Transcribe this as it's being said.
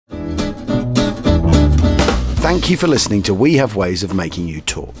Thank you for listening to We Have Ways of Making You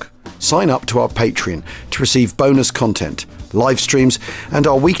Talk. Sign up to our Patreon to receive bonus content, live streams, and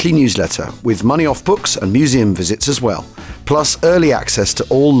our weekly newsletter with money off books and museum visits as well, plus early access to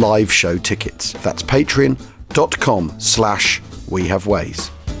all live show tickets. That's patreon.com/wehaveways.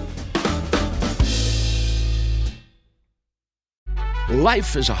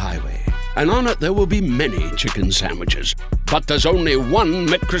 Life is a highway, and on it there will be many chicken sandwiches. But there's only one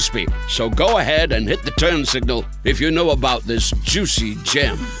McCrispy. So go ahead and hit the turn signal if you know about this juicy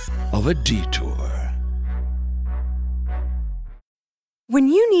gem of a detour. When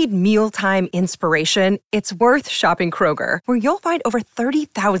you need mealtime inspiration, it's worth shopping Kroger, where you'll find over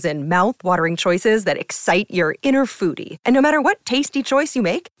 30,000 mouth-watering choices that excite your inner foodie. And no matter what tasty choice you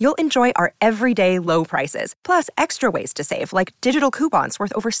make, you'll enjoy our everyday low prices, plus extra ways to save, like digital coupons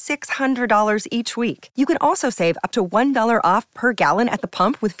worth over $600 each week. You can also save up to $1 off per gallon at the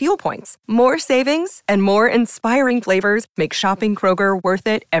pump with fuel points. More savings and more inspiring flavors make shopping Kroger worth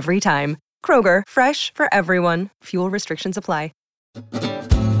it every time. Kroger, fresh for everyone. Fuel restrictions apply.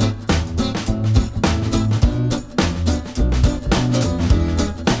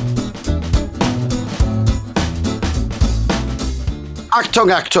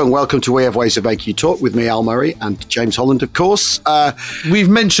 Achtung. Welcome to We Have Ways of Making You Talk with me, Al Murray, and James Holland, of course. We've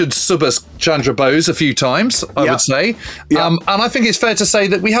mentioned Subhas Chandra Bose a few times, I would say. And I think it's fair to say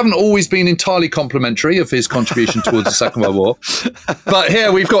that we haven't always been entirely complimentary of his contribution towards the Second World War. But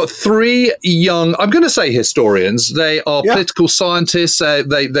here we've got three young, I'm going to say historians. They are political scientists.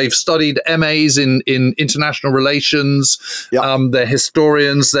 They've studied MAs in international relations. They're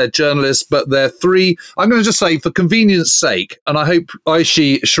historians, they're journalists, but they're three, I'm going to just say for convenience sake, and I hope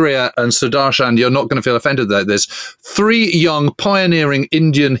Aishi, Shreya and Sudarshan, you're not going to feel offended at this, three young pioneering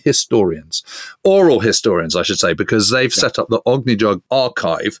Indian historians, oral historians, I should say, because they've set up the Ognijog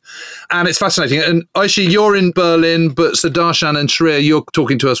archive. And it's fascinating. And Aishi, you're in Berlin, but Sudarshan and Shreya, you're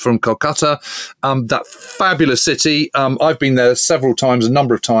talking to us from Kolkata, that fabulous city. I've been there several times, a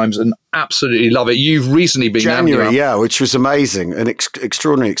number of times, and absolutely love it. You've recently been January, which was amazing. An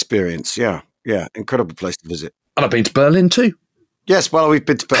extraordinary experience. Yeah, incredible place to visit. And I've been to Berlin too. Yes, well, we've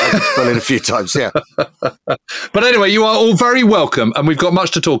been to Berlin a few times, yeah. But anyway, you are all very welcome, and we've got much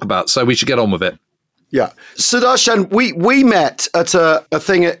to talk about, so we should get on with it. Yeah. Sudarshan, we met at a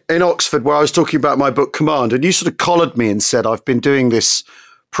thing in Oxford where I was talking about my book Command, and you sort of collared me and said, I've been doing this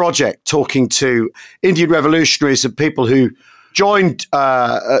project talking to Indian revolutionaries and people who joined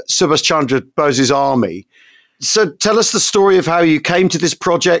Subhas Chandra Bose's army. So tell us the story of how you came to this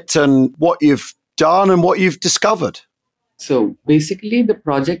project and what you've done and what you've discovered. So basically, the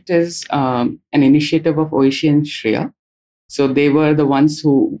project is an initiative of Aishi and Shreya. So they were the ones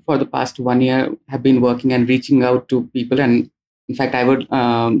who, for the past 1 year, have been working and reaching out to people. And in fact, I would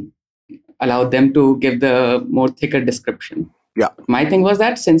allow them to give the more thicker description. Yeah. My thing was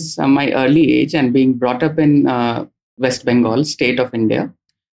that since my early age and being brought up in West Bengal, state of India,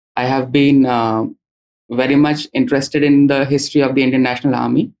 I have been very much interested in the history of the Indian National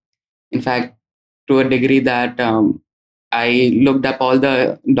Army. In fact, to a degree that I looked up all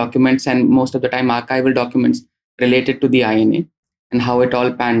the documents and most of the time archival documents related to the INA and how it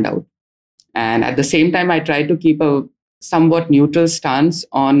all panned out. And at the same time, I tried to keep a somewhat neutral stance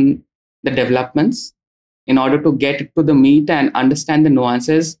on the developments in order to get to the meat and understand the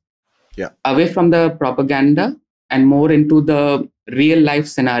nuances away from the propaganda and more into the real life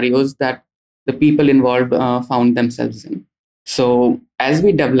scenarios that the people involved found themselves in. So as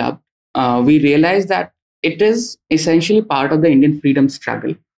we developed, we realized that it is essentially part of the Indian freedom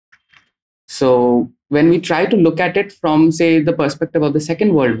struggle. So when we try to look at it from, say, the perspective of the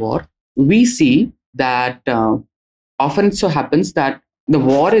Second World War, we see that often so happens that the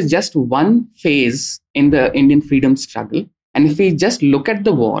war is just one phase in the Indian freedom struggle. And if we just look at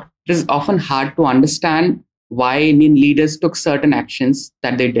the war, it is often hard to understand why Indian leaders took certain actions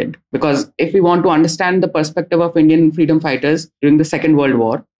that they did. Because if we want to understand the perspective of Indian freedom fighters during the Second World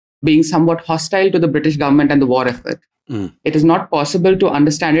War, being somewhat hostile to the British government and the war effort, it is not possible to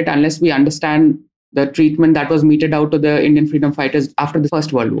understand it unless we understand the treatment that was meted out to the Indian freedom fighters after the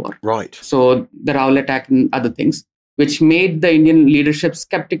First World War. Right. So the Raoul attack and other things, which made the Indian leadership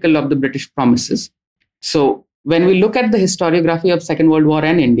skeptical of the British promises. So when we look at the historiography of Second World War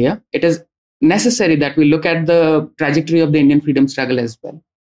and India, it is necessary that we look at the trajectory of the Indian freedom struggle as well.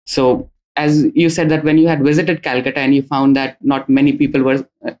 So as you said that when you had visited Calcutta and you found that not many people were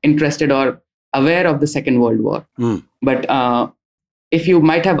interested or aware of the Second World War. But if you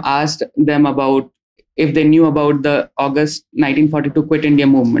might have asked them about if they knew about the August 1942 Quit India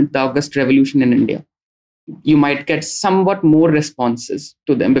movement, the August Revolution in India, you might get somewhat more responses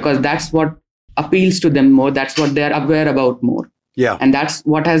to them because that's what appeals to them more. That's what they're aware about more. Yeah. And that's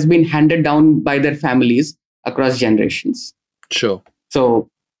what has been handed down by their families across generations. Sure. So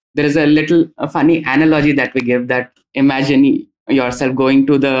there is a funny analogy that we give, that imagine yourself going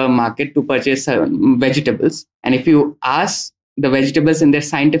to the market to purchase vegetables. And if you ask the vegetables in their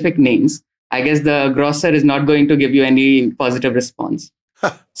scientific names, I guess the grocer is not going to give you any positive response.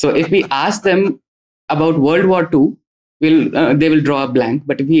 So if we ask them about World War II, they will draw a blank.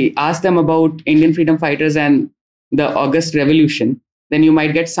 But if we ask them about Indian freedom fighters and the August Revolution, then you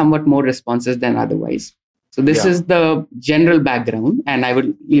might get somewhat more responses than otherwise. So this is the general background, and I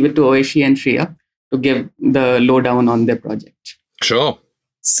would leave it to Oishi and Shreya to give the lowdown on their project. Sure.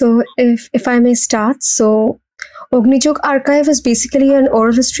 So if I may start, so Ognijog Archive is basically an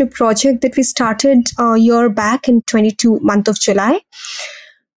oral history project that we started a year back in month of July.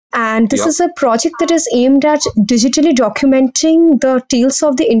 And this is a project that is aimed at digitally documenting the tales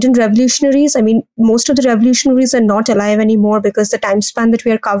of the Indian revolutionaries. I mean, most of the revolutionaries are not alive anymore because the time span that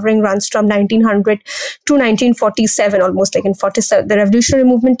we are covering runs from 1900 to 1947, almost like in 47. The revolutionary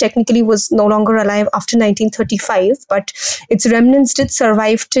movement technically was no longer alive after 1935, but its remnants did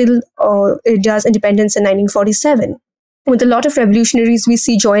survive till India's independence in 1947. With a lot of revolutionaries we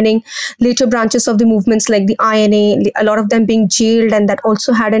see joining later branches of the movements like the INA, a lot of them being jailed, and that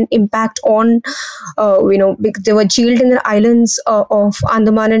also had an impact on, they were jailed in the islands of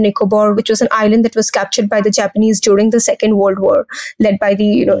Andaman and Nicobar, which was an island that was captured by the Japanese during the Second World War, led by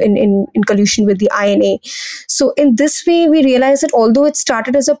the, in collusion with the INA. So in this way, we realized that although it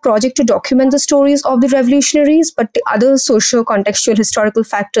started as a project to document the stories of the revolutionaries, but the other socio-contextual historical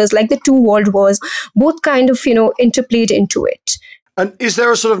factors like the two world wars, both kind of, interplayed into it. And is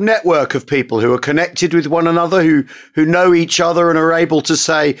there a sort of network of people who are connected with one another, who know each other and are able to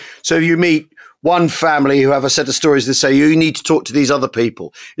say, so you meet one family who have a set of stories that say you need to talk to these other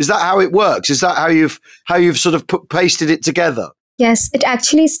people? Is that how it works? Is that how you've sort of pasted it together? Yes, it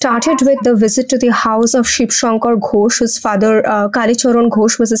actually started with the visit to the house of Shiv Shankar Ghosh, whose father, Kali Charan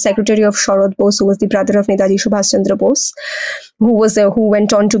Ghosh, was the secretary of Sharad Bose, who was the brother of Netaji Subhash Chandra Bose, who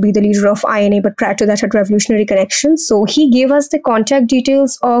went on to be the leader of INA, but prior to that had revolutionary connections. So he gave us the contact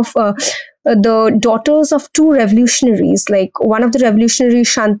details of the daughters of two revolutionaries, like one of the revolutionaries,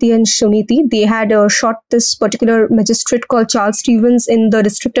 Shanti and Shuniti. They had shot this particular magistrate called Charles Stevens in the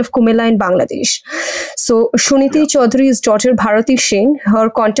district of Kumela in Bangladesh. So Shuniti Chaudhary's daughter, Bharati Singh,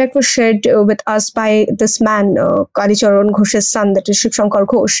 her contact was shared with us by this man, Kali Charan Ghosh's son, that is Shiv Shankar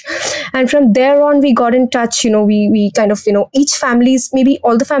Ghosh. And from there on, we got in touch. We kind of, each families, maybe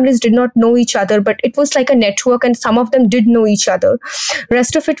all the families did not know each other, but it was like a network, and some of them did know each other.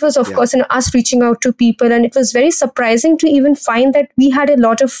 Rest of it was, of course, us reaching out to people, and it was very surprising to even find that we had a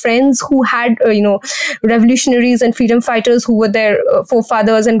lot of friends who had revolutionaries and freedom fighters who were their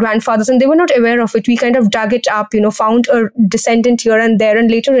forefathers and grandfathers, and they were not aware of it. We kind of dug it up, found a descendant here and there,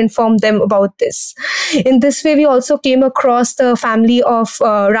 and later informed them about this. In this way, we also came across the family of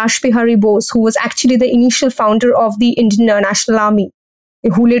Rash Bihari Bose, who was actually the initial founder of the Indian National Army,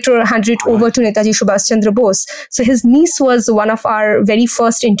 who later handed it over to Netaji Subhash Chandra Bose. So his niece was one of our very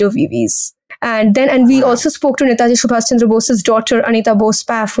first interviewees. And we also spoke to Netaji Subhash Chandra Bose's daughter, Anita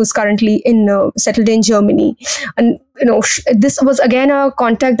Bose-Paff, who's currently settled in Germany. And this was again a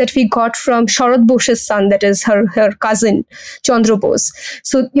contact that we got from Sharad Bose's son, that is her cousin, Chandra Bose.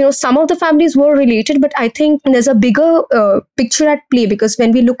 So, some of the families were related, but I think there's a bigger picture at play, because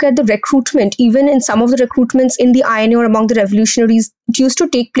when we look at the recruitment, even in some of the recruitments in the INA or among the revolutionaries, it used to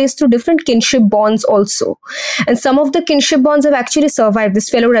take place through different kinship bonds also. And some of the kinship bonds have actually survived this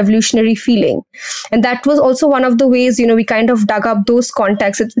fellow revolutionary feeling. And that was also one of the ways, we kind of dug up those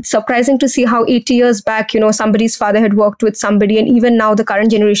contacts. It's surprising to see how 80 years back, somebody's father had worked with somebody, and even now the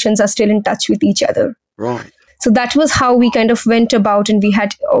current generations are still in touch with each other. Right. So that was how we kind of went about, and we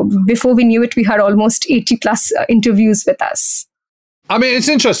had, before we knew it, we had almost 80 plus interviews with us. I mean, it's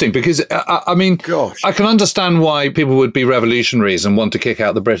interesting because, I can understand why people would be revolutionaries and want to kick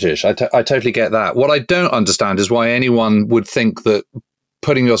out the British. I totally get that. What I don't understand is why anyone would think that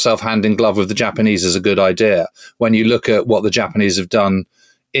putting yourself hand in glove with the Japanese is a good idea when you look at what the Japanese have done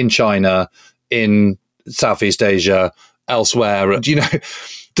in China, in Southeast Asia, elsewhere.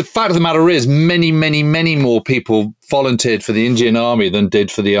 The fact of the matter is many, many, many more people volunteered for the Indian Army than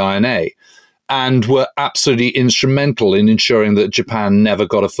did for the INA, and were absolutely instrumental in ensuring that Japan never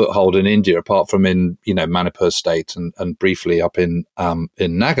got a foothold in India, apart from in, Manipur state and briefly up in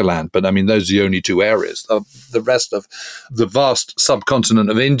Nagaland. But I mean, those are the only two areas. The rest of the vast subcontinent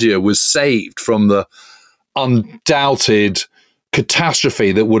of India was saved from the undoubted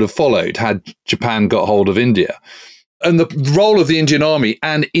catastrophe that would have followed had Japan got hold of India. And the role of the Indian Army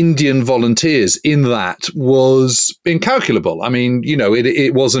and Indian volunteers in that was incalculable. I mean,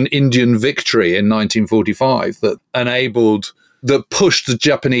 it was an Indian victory in 1945 that pushed the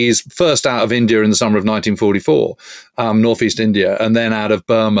Japanese first out of India in the summer of 1944, northeast India, and then out of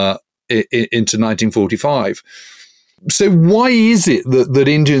Burma into 1945. So why is it that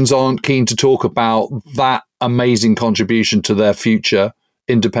Indians aren't keen to talk about that amazing contribution to their future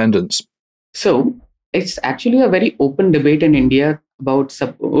independence? So it's actually a very open debate in India about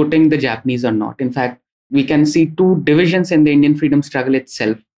supporting the Japanese or not. In fact, we can see two divisions in the Indian freedom struggle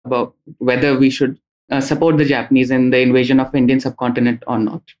itself about whether we should support the Japanese in the invasion of Indian subcontinent or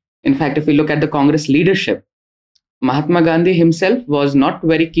not. In fact, if we look at the Congress leadership, Mahatma Gandhi himself was not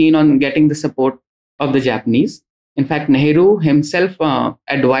very keen on getting the support of the Japanese. In fact, Nehru himself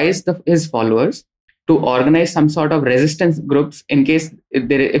advised his followers to organize some sort of resistance groups in case if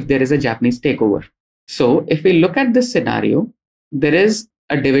there is a Japanese takeover. So if we look at this scenario, there is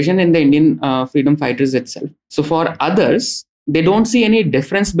a division in the Indian freedom fighters itself. So for others, they don't see any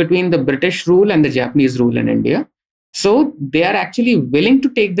difference between the British rule and the Japanese rule in India. So they are actually willing to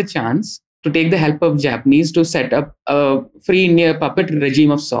take the chance to take the help of Japanese to set up a free India puppet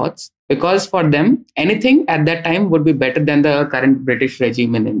regime of sorts, because for them, anything at that time would be better than the current British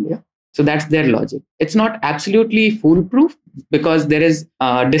regime in India. So that's their logic. It's not absolutely foolproof because there is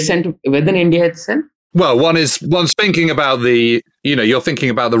dissent within India itself. Well, one's thinking about you're thinking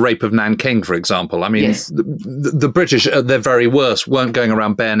about the rape of Nanking, for example. I mean, yes. the British at their very worst weren't going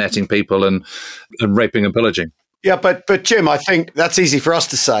around bayoneting people and raping and pillaging. Yeah, but Jim, I think that's easy for us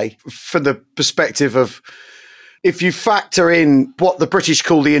to say from the perspective of if you factor in what the British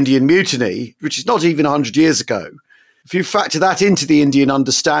call the Indian Mutiny, which is not even 100 years ago, if you factor that into the Indian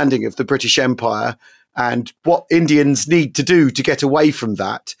understanding of the British Empire and what Indians need to do to get away from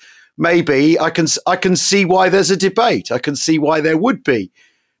that, maybe I can see why there's a debate. I can see why there would be.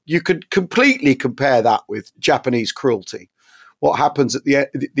 You could completely compare that with Japanese cruelty, what happens at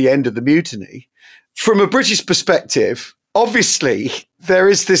the end of the mutiny. From a British perspective, obviously, there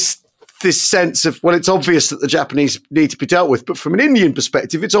is this sense of, well, it's obvious that the Japanese need to be dealt with. But from an Indian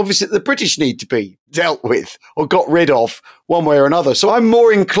perspective, it's obvious that the British need to be dealt with or got rid of one way or another. So I'm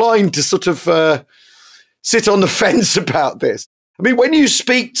more inclined to sort of sit on the fence about this. I mean, when you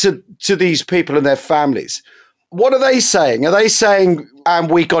speak to these people and their families, what are they saying? Are they saying,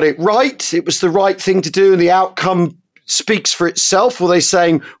 and we got it right, it was the right thing to do and the outcome speaks for itself? Or are they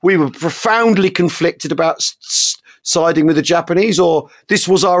saying we were profoundly conflicted about siding with the Japanese, or this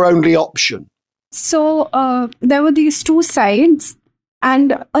was our only option? So there were these two sides,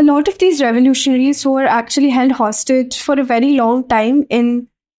 and a lot of these revolutionaries who were actually held hostage for a very long time in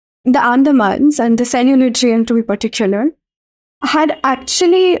the Andamans and the Cellular Jail to be particular, had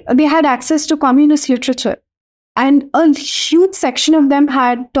access to communist literature, and a huge section of them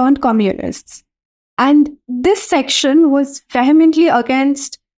had turned communists. And this section was vehemently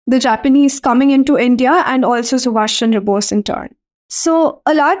against the Japanese coming into India and also Subhash Chandra Bose in turn. So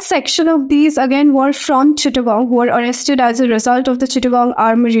a large section of these, again, were from Chittagong, who were arrested as a result of the Chittagong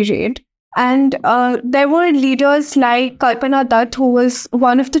Armory raid. And there were leaders like Kalpana Dutt, who was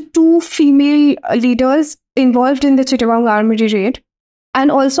one of the two female leaders involved in the Chittagong Armory raid,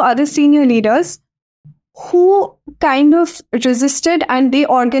 and also other senior leaders who kind of resisted, and they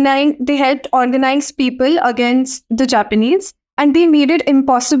helped organize people against the Japanese, and they made it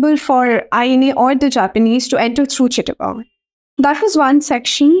impossible for INA or the Japanese to enter through Chittagong. That was one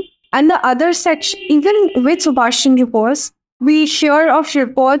section. And the other section, even with Subhash Chandra Bose, we hear of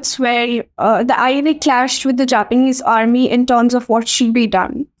reports where the INA clashed with the Japanese army in terms of what should be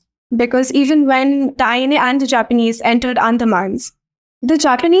done. Because even when the INA and the Japanese entered Andamans, the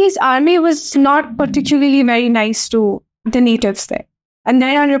Japanese army was not particularly very nice to the natives there. And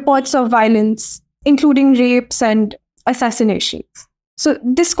there are reports of violence, including rapes and assassinations. So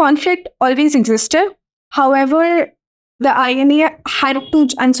this conflict always existed. However, the INA had to,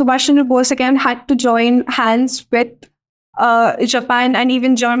 and Subhash Chandra Bose again, had to join hands with Japan and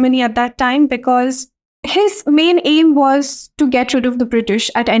even Germany at that time, because his main aim was to get rid of the British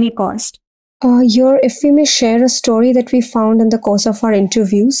at any cost. Here, if we may share a story that we found in the course of our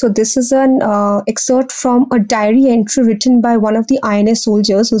interview. So this is an excerpt from a diary entry written by one of the INA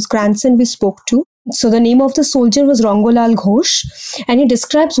soldiers whose grandson we spoke to. So the name of the soldier was Rangolal Ghosh, and he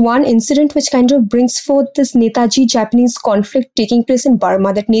describes one incident which kind of brings forth this Netaji-Japanese conflict taking place in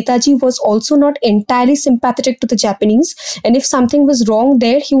Burma, that Netaji was also not entirely sympathetic to the Japanese, and if something was wrong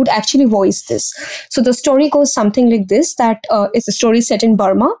there, he would actually voice this. So the story goes something like this, that it's a story set in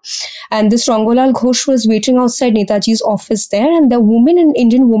Burma, and this Rangolal Ghosh was waiting outside Netaji's office there, and the woman, an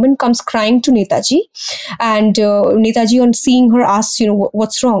Indian woman, comes crying to Netaji, and Netaji, on seeing her, asks,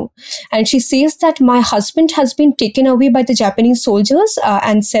 what's wrong? And she says that my husband has been taken away by the Japanese soldiers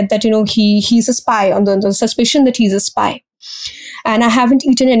and said that, he's a spy, on the suspicion that he's a spy. And I haven't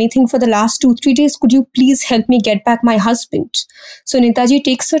eaten anything for the last 2-3 days. Could you please help me get back my husband? So Netaji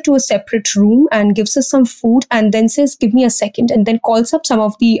takes her to a separate room and gives her some food and then says, give me a second, and then calls up some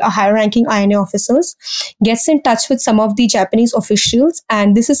of the higher-ranking INA officers, gets in touch with some of the Japanese officials.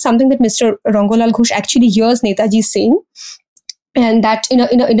 And this is something that Mr. Rangolal Ghosh actually hears Netaji saying. And that in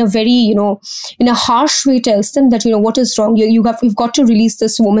a very, in a harsh way tells them that, what is wrong? You've got to release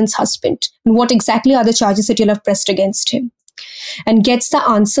this woman's husband. And what exactly are the charges that you'll have pressed against him? And gets the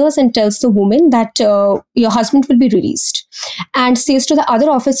answers and tells the woman that your husband will be released. And says to the other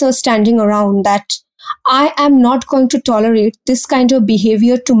officers standing around that I am not going to tolerate this kind of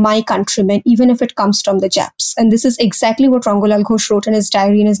behavior to my countrymen, even if it comes from the Japs. And this is exactly what Rangolal Ghosh wrote in his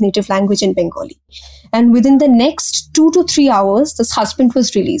diary in his native language in Bengali. And within the next 2 to 3 hours, this husband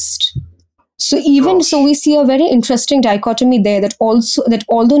was released. So so we see a very interesting dichotomy there, that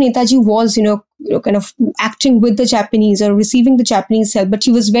although Netaji was, kind of acting with the Japanese or receiving the Japanese help, but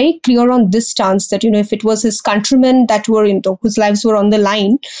he was very clear on this stance that, if it was his countrymen that were, whose lives were on the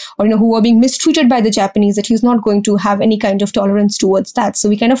line, or, who were being mistreated by the Japanese, that he's not going to have any kind of tolerance towards that. So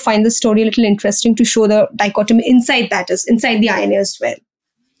we kind of find the story a little interesting to show the dichotomy inside the INA as well.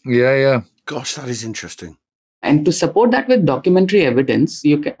 Yeah. Gosh, that is interesting. And to support that with documentary evidence,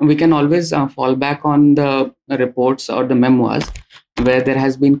 we can always fall back on the reports or the memoirs where there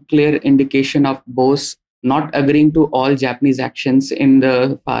has been clear indication of Bose not agreeing to all Japanese actions in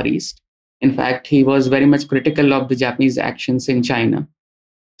the Far East. In fact, he was very much critical of the Japanese actions in China.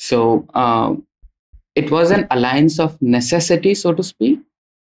 So it was an alliance of necessity, so to speak,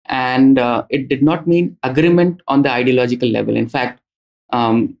 and it did not mean agreement on the ideological level. In fact,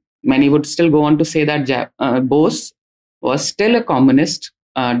 many would still go on to say that Bose was still a communist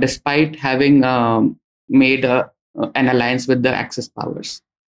despite having made an alliance with the Axis powers.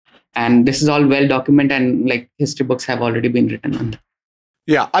 And this is all well documented, and history books have already been written on that.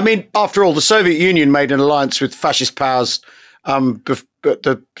 Yeah, I mean, after all, the Soviet Union made an alliance with fascist powers at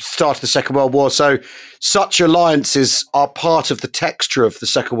the start of the Second World War. So such alliances are part of the texture of the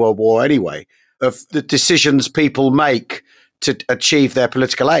Second World War anyway, of the decisions people make to achieve their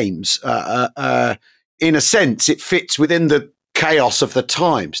political aims. In a sense, it fits within the chaos of the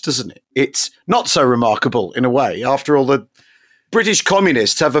times, doesn't it? It's not so remarkable in a way. After all, the British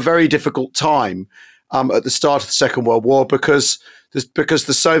communists have a very difficult time at the start of the Second World War because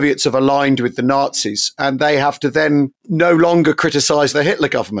the Soviets have aligned with the Nazis, and they have to then no longer criticize the Hitler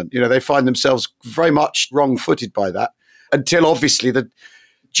government. They find themselves very much wrong-footed by that until obviously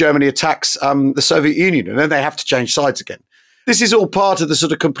Germany attacks the Soviet Union, and then they have to change sides again. This is all part of the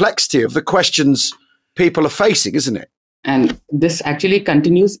sort of complexity of the questions people are facing, isn't it? And this actually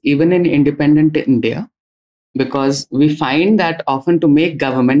continues even in independent India, because we find that often to make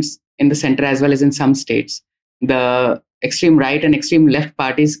governments in the center as well as in some states, the extreme right and extreme left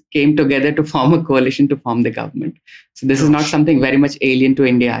parties came together to form a coalition to form the government. So this is not something very much alien to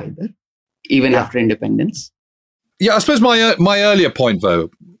India either, even after independence. Yeah, I suppose my earlier point,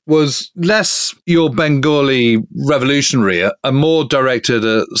 though, was less your Bengali revolutionary and more directed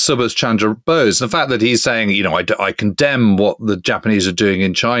at Subhas Chandra Bose. The fact that he's saying, I condemn what the Japanese are doing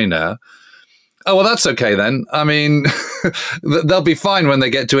in China. Oh, well, that's okay then. I mean, they'll be fine when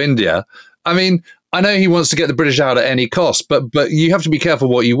they get to India. I mean, I know he wants to get the British out at any cost, but you have to be careful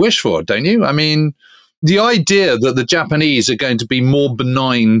what you wish for, don't you? I mean, the idea that the Japanese are going to be more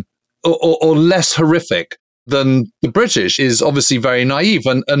benign or less horrific than the British is obviously very naive.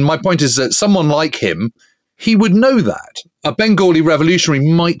 And my point is that someone like him, he would know that. A Bengali revolutionary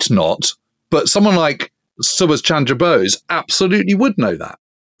might not, but someone like Subhas Chandra Bose absolutely would know that.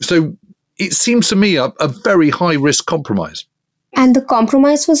 So it seems to me a very high-risk compromise. And the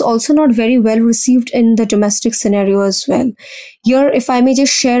compromise was also not very well received in the domestic scenario as well. Here, if I may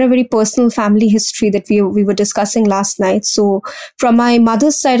just share a very personal family history that we were discussing last night. So from my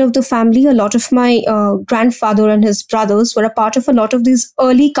mother's side of the family, a lot of my grandfather and his brothers were a part of a lot of these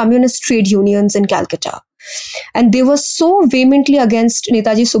early communist trade unions in Calcutta. And they were so vehemently against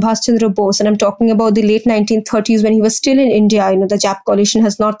Netaji Subhash Chandra Bose. And I'm talking about the late 1930s when he was still in India. The Jap coalition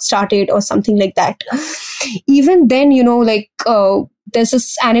has not started or something like that. Even then, there's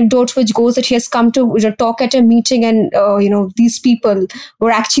this anecdote which goes that he has come to talk at a meeting, and these people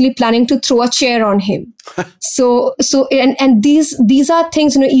were actually planning to throw a chair on him. And these are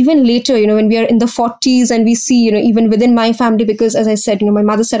things, even later, when we are in the 40s and we see, even within my family, because as I said, my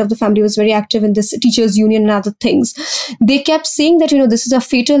mother's side of the family was very active in this teachers union and other things. They kept saying that, this is a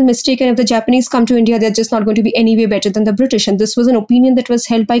fatal mistake, and if the Japanese come to India, they're just not going to be any way better than the British. And this was an opinion that was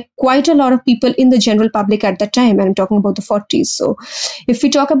held by quite a lot of people in the general public at that time. And I'm talking about the 40s. So if we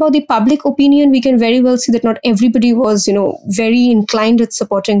talk about the public opinion, we can very well see that not everybody was, very inclined with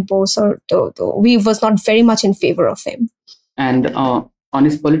supporting Bose, or the wave was not very much in favor of him. And on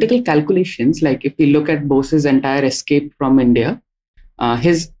his political calculations, like if we look at Bose's entire escape from India,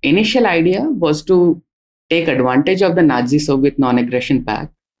 his initial idea was to take advantage of the Nazi-Soviet non-aggression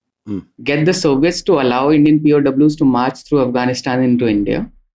pact, get the Soviets to allow Indian POWs to march through Afghanistan into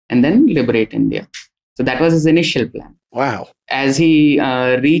India, and then liberate India. So that was his initial plan. Wow. As he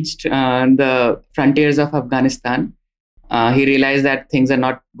reached the frontiers of Afghanistan, he realized that things are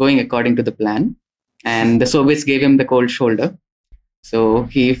not going according to the plan, and the Soviets gave him the cold shoulder. So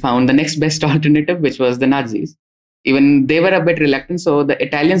he found the next best alternative, which was the Nazis. Even they were a bit reluctant, so the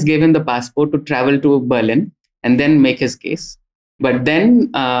Italians gave him the passport to travel to Berlin and then make his case. But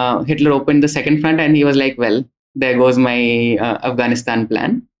then Hitler opened the second front, and he was like, well, there goes my Afghanistan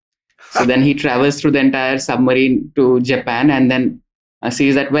plan. So then he travels through the entire submarine to Japan, and then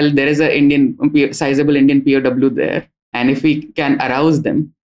sees that, well, there is a sizable Indian POW there. And if we can arouse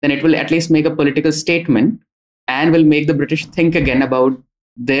them, then it will at least make a political statement and will make the British think again about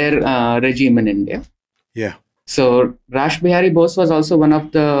their regime in India. Yeah. So Rash Bihari Bose was also one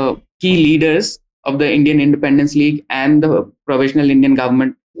of the key leaders of the Indian Independence League and the Provisional Indian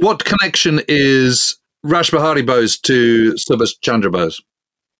Government. What connection is Rash Bihari Bose to Subhash Chandra Bose?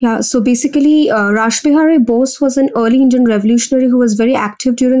 Yeah, so basically, Rash Bihari Bose was an early Indian revolutionary who was very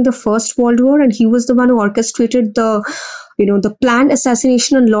active during the First World War, and he was the one who orchestrated the planned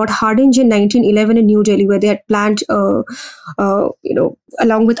assassination on Lord Hardinge in 1911 in New Delhi, where they had planned,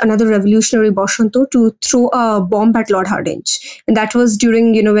 along with another revolutionary, Boshanto, to throw a bomb at Lord Hardinge. And that was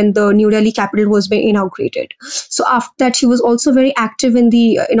during, when the New Delhi capital was being inaugurated. So after that, he was also very active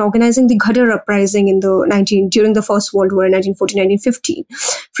in organizing the Ghadar uprising during the First World War in 1914-1915.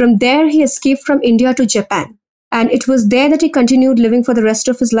 From there, he escaped from India to Japan. And it was there that he continued living for the rest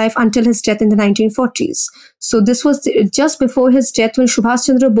of his life until his death in the 1940s. So this was just before his death, when Subhash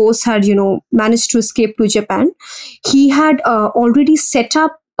Chandra Bose had, managed to escape to Japan. He had already set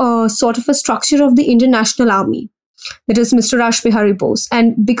up sort of a structure of the Indian National Army. That is Mr. Rash Bihari Bose.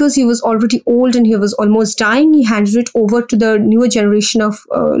 And because he was already old and he was almost dying, he handed it over to the newer generation of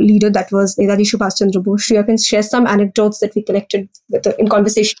leader, that was Netaji Subhash Chandra Bose. Shreya can share some anecdotes that we collected in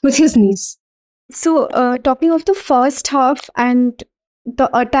conversation with his niece. So, talking of the first half and the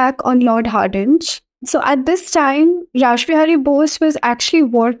attack on Lord Hardinge. So, at this time, Rash Bihari Bose was actually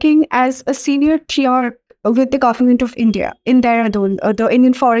working as a senior clerk with the government of India in Dehradun, the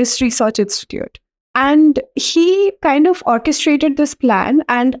Indian Forest Research Institute. And he kind of orchestrated this plan,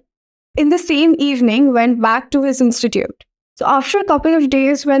 and in the same evening went back to his institute. So, after a couple of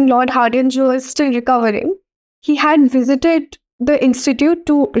days when Lord Hardinge was still recovering, he had visited the institute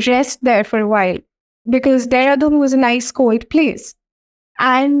to rest there for a while, because Dehradun was a nice cold place.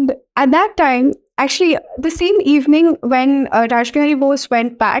 And at that time, actually the same evening when Rash Bihari Bose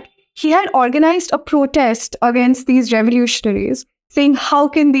went back, he had organized a protest against these revolutionaries, saying, how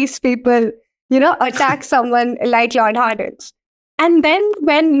can these people, attack someone like Lord Hardinge? And then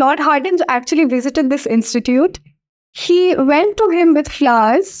when Lord Hardinge actually visited this institute, he went to him with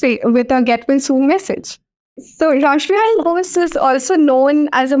flowers, with a get well soon message. So Rash Bihari Bose is also known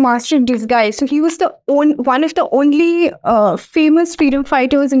as a master of disguise. So he was one of the only famous freedom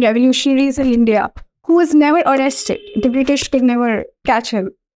fighters and revolutionaries in India who was never arrested. The British could never catch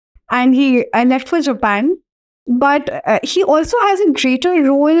him. And he left for Japan. But he also has a greater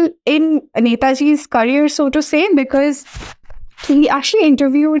role in Netaji's career, so to say, because he actually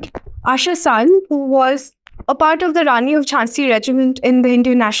interviewed Asha San, who was a part of the Rani of Jhansi regiment in the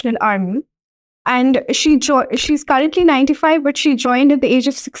Indian National Army. And she's currently 95, but she joined at the age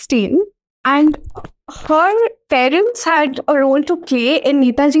of 16. And her parents had a role to play in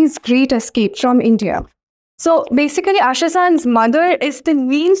Netaji's great escape from India. So basically, Asha San's mother is the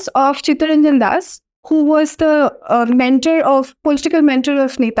niece of Chittaranjan Das, who was the political mentor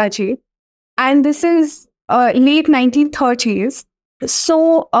of Netaji. And this is late 1930s.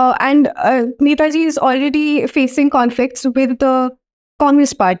 So, Netaji is already facing conflicts with the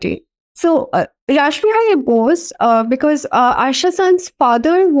Congress party. So, Rashbihari Bose, because Asha San's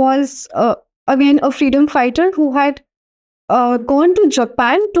father was again a freedom fighter who had gone to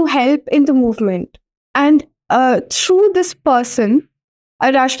Japan to help in the movement. And through this person,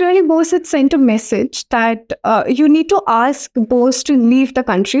 Rashbihari Bose had sent a message that you need to ask Bose to leave the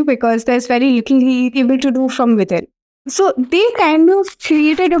country because there's very little he's able to do from within. So they kind of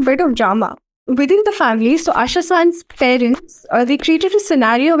created a bit of drama within the family. So Asha San's parents, they created a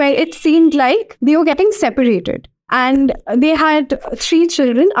scenario where it seemed like they were getting separated. And they had 3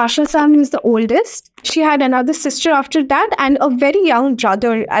 children. Asha San was the oldest. She had another sister after that and a very young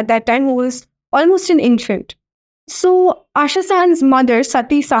brother at that time who was almost an infant. So Asha San's mother,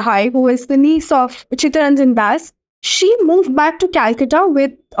 Sati Sahai, who is the niece of Chittaranjan Das, she moved back to Calcutta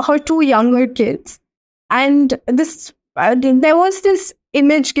with her 2 younger kids. And this there was this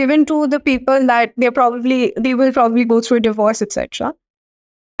image given to the people that they will probably go through a divorce, etc.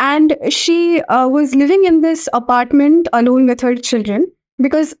 And she was living in this apartment alone with her children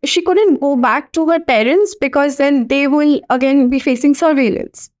because she couldn't go back to her parents because then they will again be facing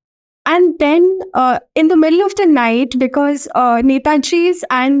surveillance. And then in the middle of the night, because Netaji's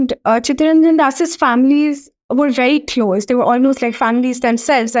and Chittaranjan Das's families were very close, they were almost like families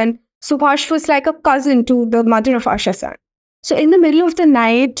themselves, and Subhash was like a cousin to the mother of Asha San. So in the middle of the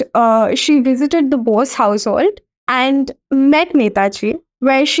night, she visited the Bose household and met Netaji,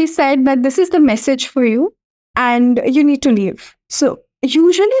 where she said that this is the message for you and you need to leave. So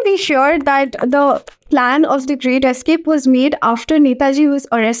usually we hear that the plan of the Great Escape was made after Netaji was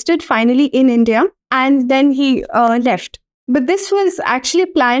arrested finally in India and then he left. But this was actually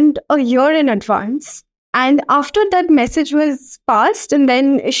planned a year in advance. And after that message was passed, and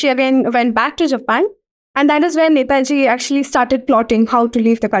then she again went back to Japan. And that is when Netaji actually started plotting how to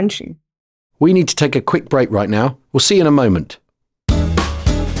leave the country. We need to take a quick break right now. We'll see you in a moment.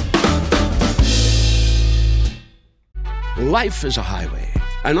 Life is a highway,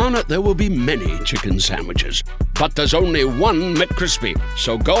 and on it there will be many chicken sandwiches. But there's only one McCrispy.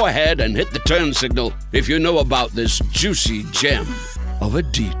 So go ahead and hit the turn signal if you know about this juicy gem of a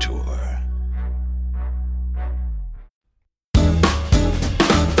detour.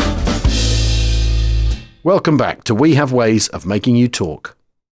 Welcome back to We Have Ways of Making You Talk.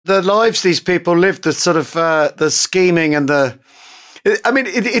 The lives these people lived, the sort of the scheming and the... I mean,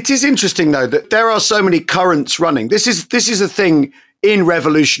 it is interesting, though, that there are so many currents running. This is a thing in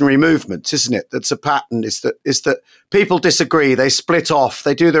revolutionary movements, isn't it? That's a pattern, is that people disagree, they split off,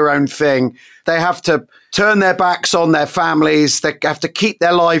 they do their own thing, they have to turn their backs on their families, they have to keep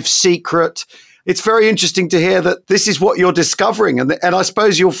their lives secret. It's very interesting to hear that this is what you're discovering. And I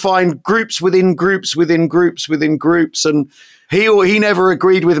suppose you'll find groups within groups within groups within groups. And he or he never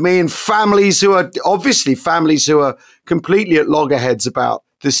agreed with me. And families who are completely at loggerheads about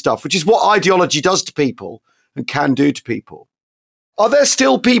this stuff, which is what ideology does to people and can do to people. Are there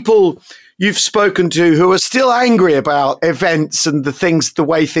still people you've spoken to who are still angry about events and the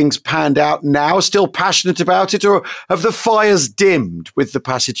way things panned out now, still passionate about it, or have the fires dimmed with the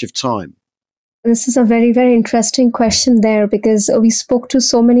passage of time? This is a very, very interesting question there, because we spoke to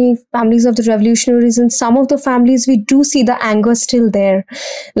so many families of the revolutionaries, and some of the families, we do see the anger still there.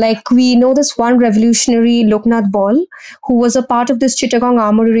 Like, we know this one revolutionary, Loknath Ball, who was a part of this Chittagong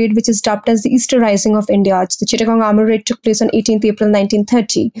Armory Raid, which is dubbed as the Easter Rising of India. The Chittagong Armory Raid took place on 18th April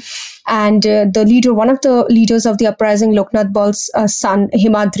 1930. And one of the leaders of the uprising, Loknath Ball's son,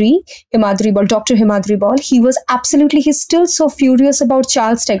 Himadri Ball, Dr. Himadri Ball, he's still so furious about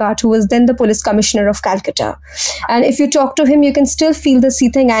Charles Tegat, who was then the police commissioner of Calcutta. And if you talk to him, you can still feel the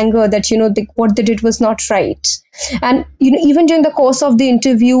seething anger that, what they did was not right. And, even during the course of the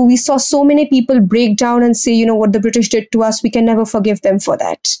interview, we saw so many people break down and say, what the British did to us, we can never forgive them for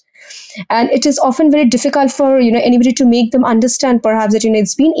that. And it is often very difficult for, anybody to make them understand perhaps that,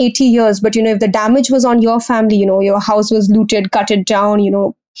 it's been 80 years, but, if the damage was on your family, your house was looted, gutted down,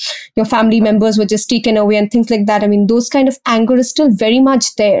 your family members were just taken away and things like that. I mean, those kind of anger is still very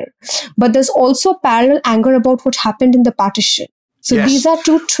much there. But there's also parallel anger about what happened in the partition. So yes. These are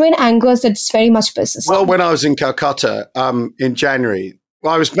two twin angers that's very much persistent. Well, when I was in Calcutta in January,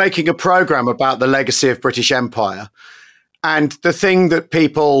 I was making a program about the legacy of British Empire. And the thing that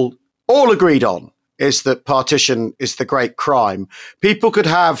people all agreed on is that partition is the great crime. People could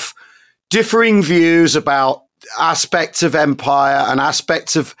have differing views about aspects of empire and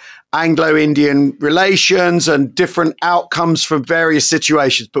aspects of Anglo-Indian relations and different outcomes from various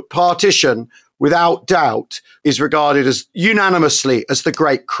situations. But partition, without doubt, is regarded as unanimously as the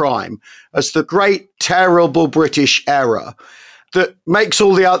great crime, as the great, terrible British error. that makes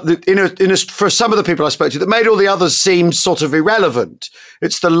all the other, for some of the people I spoke to, that made all the others seem sort of irrelevant.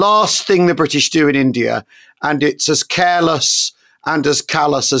 It's the last thing the British do in India, and it's as careless and as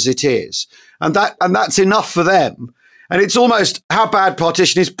callous as it is. And that's enough for them. And it's almost how bad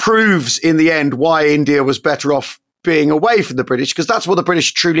partition is proves in the end why India was better off being away from the British, because that's what the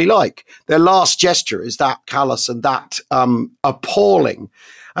British truly like. Their last gesture is that callous and that appalling.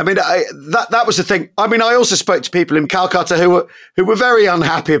 I mean, that was the thing. I mean, I also spoke to people in Calcutta who were very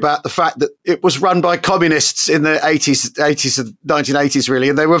unhappy about the fact that it was run by communists in the 80s and 1980s, really.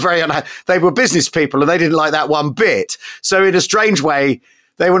 And they were very unhappy. They were business people and they didn't like that one bit. So in a strange way,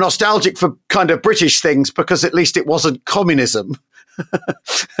 they were nostalgic for kind of British things because at least it wasn't communism.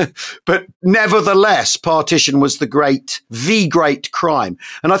 But nevertheless, partition was the great crime.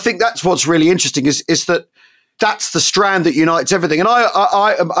 And I think that's what's really interesting is that that's the strand that unites everything. And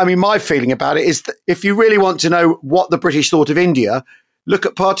I mean, my feeling about it is that if you really want to know what the British thought of India, look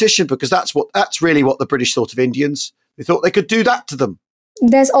at partition, because that's really what the British thought of Indians. They thought they could do that to them.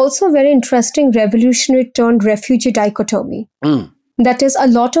 There's also a very interesting revolutionary turned refugee dichotomy. That is, a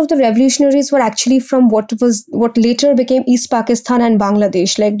lot of the revolutionaries were actually from what later became East Pakistan and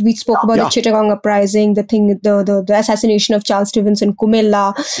Bangladesh. Like we spoke about the Chittagong uprising, the assassination of Charles Stevenson,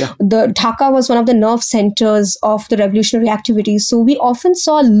 Kumilla. Yeah. The Dhaka was one of the nerve centers of the revolutionary activities. So we often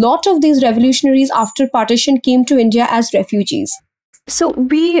saw a lot of these revolutionaries after partition came to India as refugees. So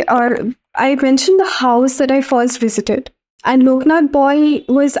I mentioned the house that I first visited, and Loknath Boy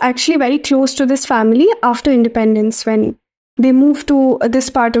was actually very close to this family after independence when they moved to this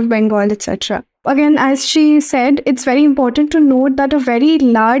part of Bengal, etc. Again, as she said, it's very important to note that a very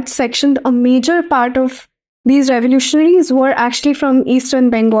large section, a major part of these revolutionaries were actually from Eastern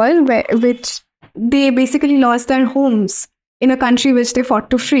Bengal, which they basically lost their homes in a country which they fought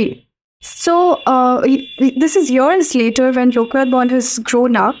to free. So this is years later when Loknath Boy has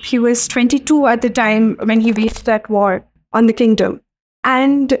grown up. He was 22 at the time when he waged that war on the kingdom.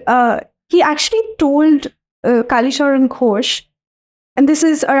 And he actually told Kalicharan Ghosh, and this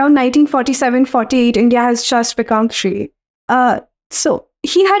is around 1947-48, India has just become free. So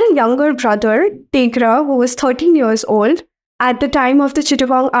he had a younger brother, Tegra, who was 13 years old at the time of the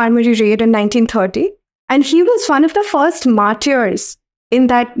Chittagong Armory raid in 1930. And he was one of the first martyrs in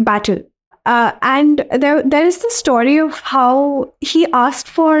that battle. And there is the story of how he asked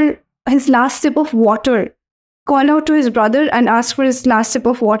for his last sip of water, called out to his brother and asked for his last sip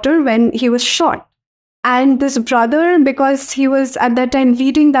of water when he was shot. And this brother, because he was at that time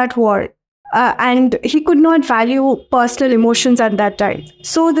leading that war, and he could not value personal emotions at that time.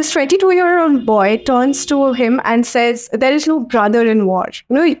 So this 22-year-old boy turns to him and says, there is no brother in war.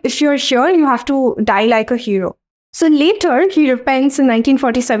 If you're here, you have to die like a hero. So later, he repents in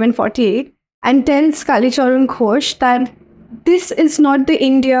 1947-48 and tells Kalicharan Ghosh that this is not the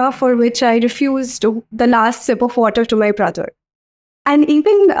India for which I refused the last sip of water to my brother. And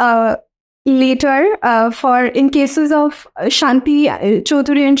even later, in cases of Shanti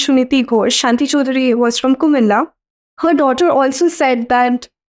Chaudhary and Shuniti Ghosh, Shanti Chaudhary was from Kumilla. Her daughter also said that,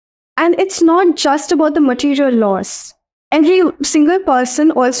 and it's not just about the material loss. Every single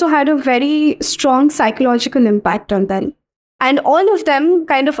person also had a very strong psychological impact on them. And all of them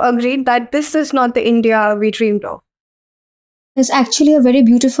kind of agreed that this is not the India we dreamed of. It's actually a very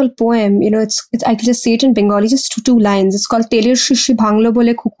beautiful poem. It's I can just say it in Bengali, just two lines. It's called Teler Shishi Bhanglo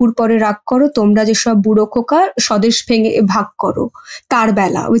Bole Kukur Pore Rag Koro Tomra Jeshob Buro Khoka Swadesh Bhenge Bhag Koro Tar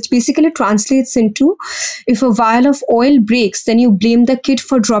Bela, which basically translates into, if a vial of oil breaks, then you blame the kid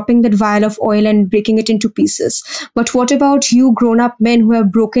for dropping that vial of oil and breaking it into pieces. But what about you grown-up men who have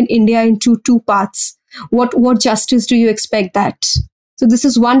broken India into two parts? What justice do you expect that? So this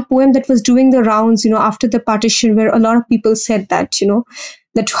is one poem that was doing the rounds, after the partition, where a lot of people said that,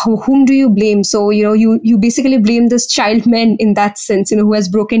 that whom do you blame? So, you basically blame this child man in that sense, who has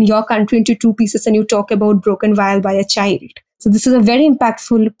broken your country into two pieces, and you talk about broken vial by a child. So this is a very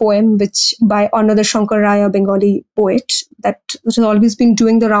impactful poem, which by another Shankar Raya, Bengali poet, that has always been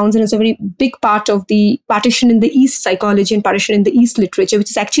doing the rounds and is a very big part of the partition in the East psychology and partition in the East literature, which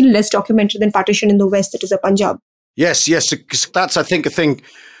is actually less documented than partition in the West, that is a Punjab. Yes, that's, I think, a thing,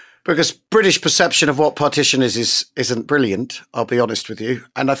 because British perception of what partition isn't brilliant, I'll be honest with you.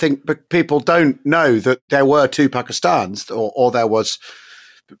 And I think people don't know that there were two Pakistans, or there was,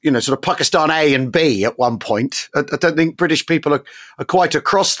 sort of Pakistan A and B at one point. I don't think British people are quite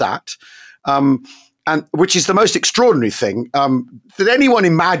across that, and which is the most extraordinary thing, that anyone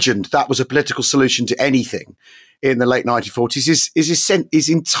imagined that was a political solution to anything in the late 1940s is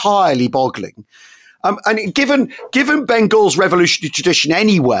entirely boggling. And given Bengal's revolutionary tradition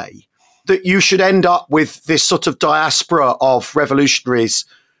anyway, that you should end up with this sort of diaspora of revolutionaries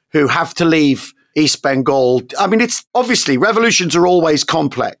who have to leave East Bengal? I mean, it's obviously revolutions are always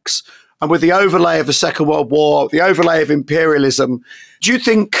complex. And with the overlay of the Second World War, the overlay of imperialism, do you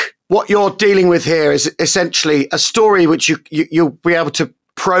think what you're dealing with here is essentially a story which you'll be able to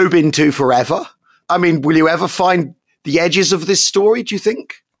probe into forever? I mean, will you ever find the edges of this story, do you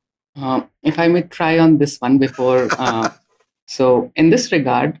think? If I may try on this one before. So in this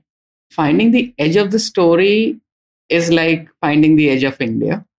regard, finding the edge of the story is like finding the edge of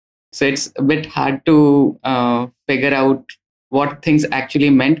India. So it's a bit hard to figure out what things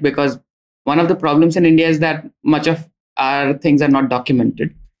actually meant, because one of the problems in India is that much of our things are not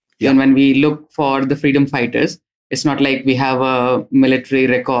documented. Yeah. And when we look for the freedom fighters, it's not like we have military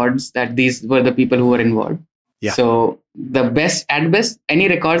records that these were the people who were involved. Yeah. So at best, any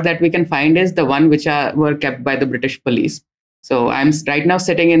records that we can find is the one which were kept by the British police. So I'm right now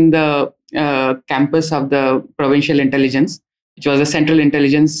sitting in the campus of the Provincial Intelligence, which was the central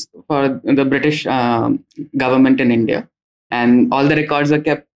intelligence for the British government in India. And all the records are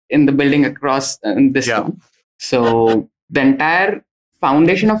kept in the building across this town. So the entire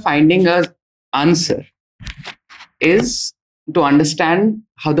foundation of finding an answer is to understand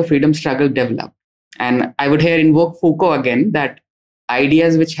how the freedom struggle developed. And I would here invoke Foucault again, that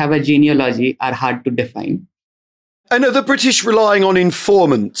ideas which have a genealogy are hard to define. And are the British relying on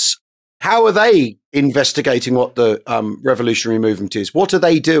informants? How are they investigating what the revolutionary movement is? What are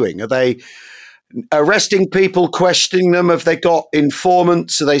they doing? Are they arresting people, questioning them? Have they got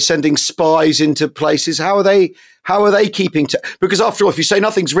informants? Are they sending spies into places? How are they keeping because after all, if you say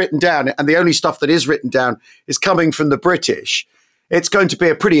nothing's written down and the only stuff that is written down is coming from the British, it's going to be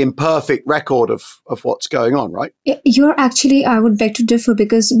a pretty imperfect record of what's going on, right? You're actually, I would beg to differ,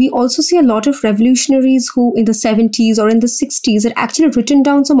 because we also see a lot of revolutionaries who in the 70s or in the 60s had actually written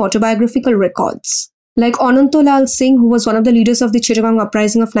down some autobiographical records. Like Anantolal Singh, who was one of the leaders of the Chittagong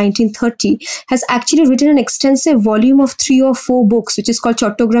Uprising of 1930, has actually written an extensive volume of 3 or 4 books, which is called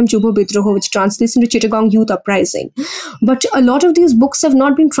Chattogram Jubo Bidroho, which translates into Chittagong Youth Uprising. But a lot of these books have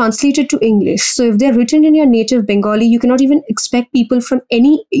not been translated to English. So if they're written in your native Bengali, you cannot even expect people from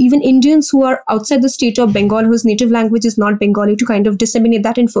even Indians who are outside the state of Bengal, whose native language is not Bengali, to kind of disseminate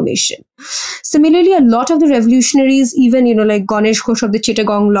that information. Similarly, a lot of the revolutionaries, even, like Ganesh Ghosh of the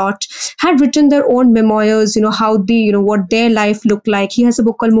Chittagong lot, had written their own memoirs, how they, what their life looked like. He has a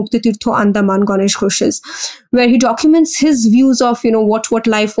book called Mukti Tirtho Andaman, Ganesh Ghosh's, where he documents his views of, what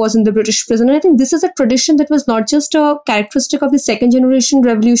life was in the British prison. And I think this is a tradition that was not just a characteristic of the second generation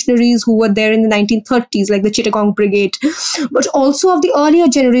revolutionaries who were there in the 1930s, like the Chittagong Brigade, but also of the earlier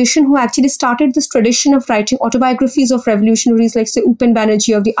generation who actually started this tradition of writing autobiographies of revolutionaries, like say Upen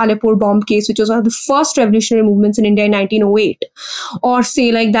Banerjee of the Alipur bomb case, which was one of the first revolutionary movements in India in 1908, or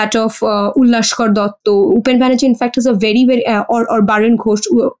say like that of Ullashkar Dotto. Upen Banerjee, in fact, is a very, very, or Baran Ghosh.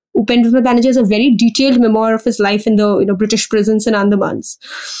 Upen Banerjee has a very detailed memoir of his life in the British prisons in Andamans.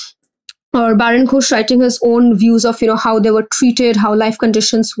 Or Baran Ghosh writing his own views of how they were treated, how life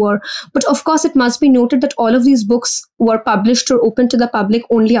conditions were. But of course, it must be noted that all of these books were published or open to the public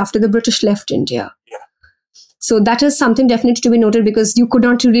only after the British left India. Yeah. So that is something definitely to be noted, because you could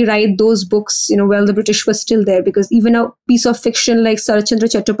not really write those books, while the British were still there, because even a piece of fiction like Sarachandra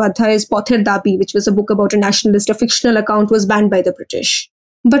Chattopadhyay's Pother Dabi, which was a book about a nationalist, a fictional account, was banned by the British.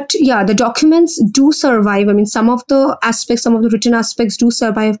 But yeah, the documents do survive. I mean, some of the written aspects do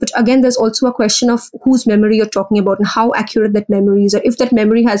survive. But again, there's also a question of whose memory you're talking about and how accurate that memory is, or if that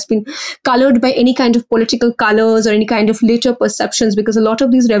memory has been colored by any kind of political colors or any kind of later perceptions, because a lot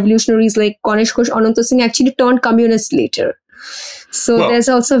of these revolutionaries like Ganesh Ghosh, Ananta Singh actually turned communist later. So there's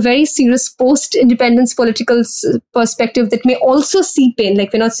also a very serious post-independence political perspective that may also seep in.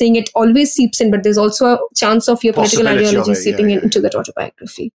 Like, we're not saying it always seeps in, but there's also a chance of your political ideology seeping into that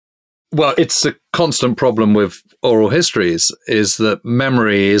autobiography. Well, it's a constant problem with oral histories, is that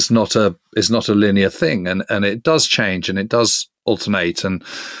memory is not a linear thing, and it does change and it does alternate, and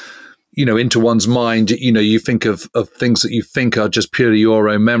into one's mind, you think of things that you think are just purely your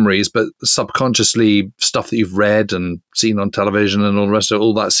own memories, but subconsciously stuff that you've read and seen on television and all the rest of it,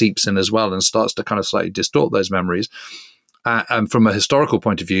 all that seeps in as well and starts to kind of slightly distort those memories. And from a historical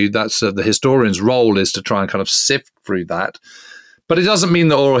point of view, that's the historian's role, is to try and kind of sift through that. But it doesn't mean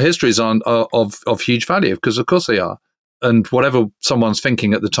that oral histories aren't of huge value, because of course they are. And whatever someone's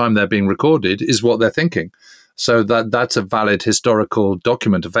thinking at the time they're being recorded is what they're thinking. So that's a valid historical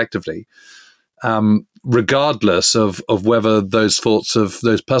document, effectively, regardless of whether those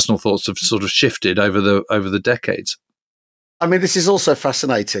personal thoughts have sort of shifted over the decades. I mean, this is also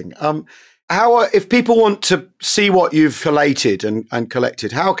fascinating. if people want to see what you've collated and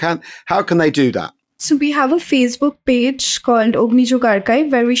collected, how can they do that? So we have a Facebook page called Ognijog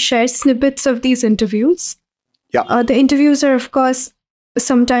Archive where we share snippets of these interviews. Yeah. The interviews are, of course,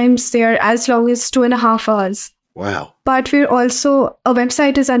 sometimes they are as long as 2.5 hours. Wow. But we're also, a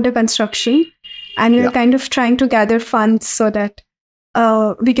website is under construction, and we're kind of trying to gather funds so that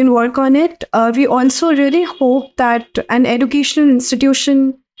we can work on it. We also really hope that an educational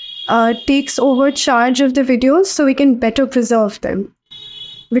institution takes over charge of the videos so we can better preserve them.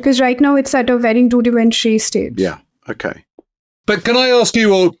 Because right now it's at a very rudimentary stage. Yeah, okay. But can I ask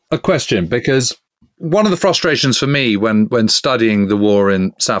you all a question? Because one of the frustrations for me when studying the war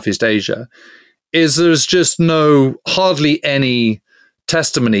in Southeast Asia is there's just hardly any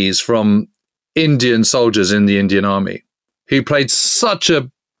testimonies from Indian soldiers in the Indian army who played such a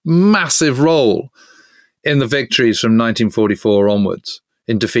massive role in the victories from 1944 onwards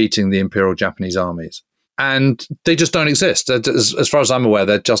in defeating the Imperial Japanese armies. And they just don't exist. As far as I'm aware,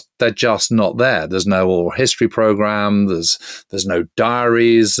 they're just not there. There's no oral history program. There's no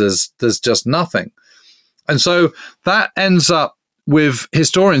diaries. There's just nothing. And so that ends up with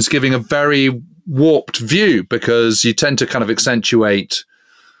historians giving a very warped view, because you tend to kind of accentuate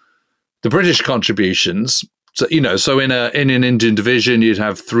the British contributions. So, so in an Indian division, you'd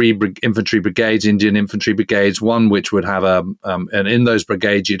have 3 infantry brigades, Indian infantry brigades, one which would have and in those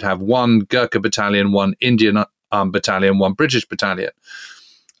brigades, you'd have 1 Gurkha battalion, 1 Indian battalion, 1 British battalion.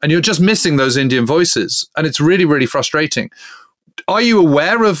 And you're just missing those Indian voices. And it's really, really frustrating. Are you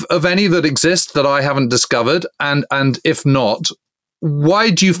aware of any that exist that I haven't discovered? And if not, why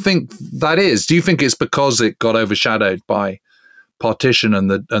do you think that is? Do you think it's because it got overshadowed by partition and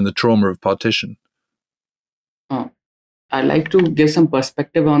the trauma of partition? I'd like to give some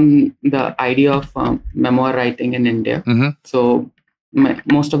perspective on the idea of memoir writing in India. Mm-hmm. So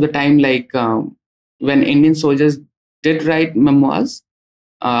most of the time, when Indian soldiers did write memoirs,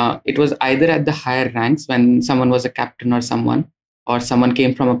 it was either at the higher ranks when someone was a captain or someone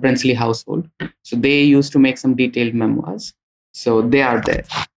came from a princely household. So they used to make some detailed memoirs. So they are there.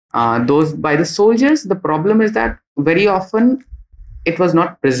 Those by the soldiers, the problem is that very often it was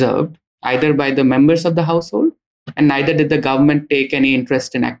not preserved either by the members of the household, and neither did the government take any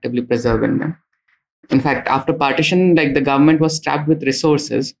interest in actively preserving them. In fact, after partition, the government was strapped with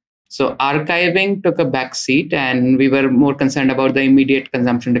resources. So archiving took a back seat, and we were more concerned about the immediate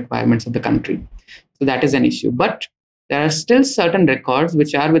consumption requirements of the country. So that is an issue. But there are still certain records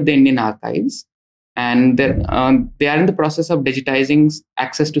which are with the Indian archives, and they are in the process of digitizing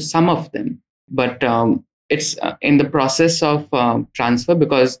access to some of them. But it's in the process of transfer,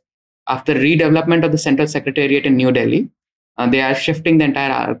 because after redevelopment of the Central Secretariat in New Delhi, they are shifting the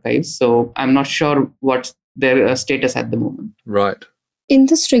entire archives. So I'm not sure what's their status at the moment. Right. In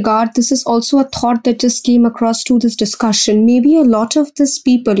this regard, this is also a thought that just came across through this discussion. Maybe a lot of these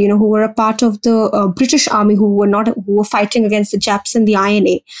people, who were a part of the British Army, who were fighting against the Japs and the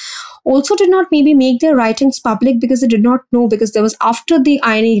INA, also did not maybe make their writings public because they did not know, because there was after the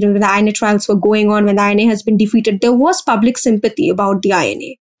INA, when the INA trials were going on, when the INA has been defeated, there was public sympathy about the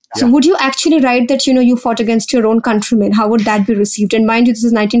INA. So would you actually write that, you fought against your own countrymen? How would that be received? And mind you, this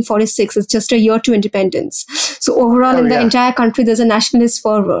is 1946. It's just a year to independence. So overall, in the entire country, there's a nationalist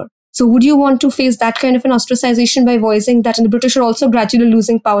fervor. So would you want to face that kind of an ostracization by voicing that? And the British are also gradually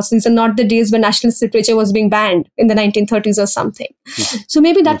losing power. So these are not the days when nationalist literature was being banned in the 1930s or something. So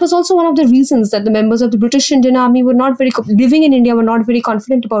maybe that was also one of the reasons that the members of the British Indian Army were not living in India, were not very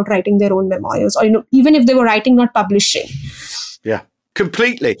confident about writing their own memoirs, or, even if they were writing, not publishing. Yeah.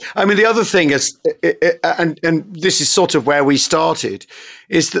 Completely. I mean, the other thing is, and this is sort of where we started,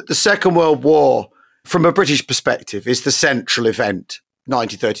 is that the Second World War, from a British perspective, is the central event,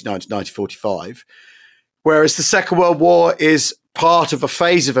 1939 to 1945, whereas the Second World War is part of a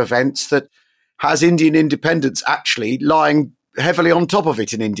phase of events that has Indian independence actually lying heavily on top of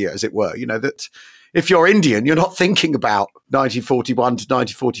it in India, as it were. That if you're Indian, you're not thinking about 1941 to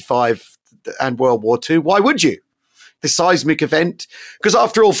 1945 and World War II. Why would you? The seismic event, because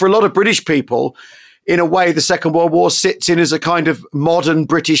after all, for a lot of British people, in a way, the Second World War sits in as a kind of modern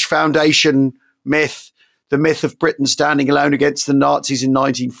British foundation myth, the myth of Britain standing alone against the Nazis in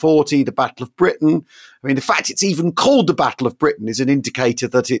 1940, the Battle of Britain. I mean, the fact it's even called the Battle of Britain is an indicator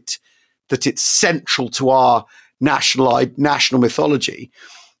that it's central to our national mythology.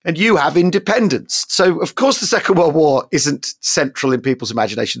 And you have independence. So, of course, the Second World War isn't central in people's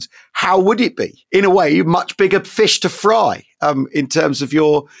imaginations. How would it be? In a way, much bigger fish to fry in terms of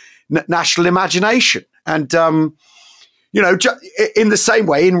your national imagination. And, in the same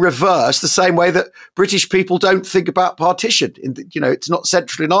way, in reverse, the same way that British people don't think about partition. It's not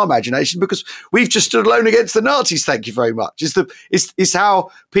central in our imagination because we've just stood alone against the Nazis. Thank you very much. Is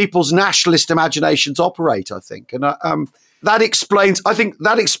how people's nationalist imaginations operate, I think. And that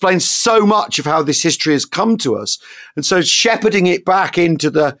explains so much of how this history has come to us. And so shepherding it back into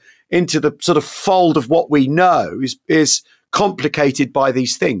the sort of fold of what we know is complicated by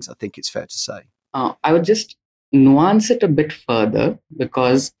these things, I think it's fair to say. I would just nuance it a bit further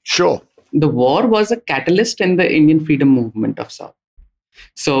because the war was a catalyst in the Indian freedom movement of South.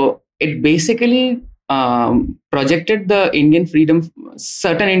 So it basically projected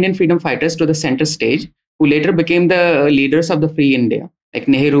certain Indian freedom fighters to the center stage, who later became the leaders of the Free India, like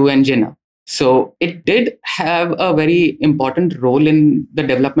Nehru and Jinnah. So it did have a very important role in the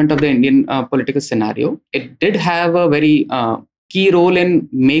development of the Indian political scenario. It did have a very key role in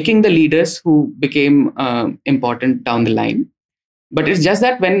making the leaders who became important down the line. But it's just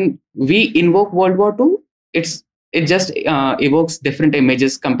that when we invoke World War II, it just evokes different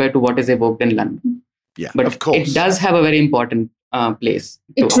images compared to what is evoked in London. Yeah, but of course. It does have a very important place.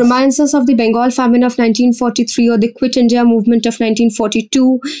 It reminds us of the Bengal famine of 1943 or the Quit India movement of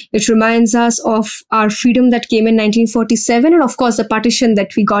 1942. It reminds us of our freedom that came in 1947, and of course the partition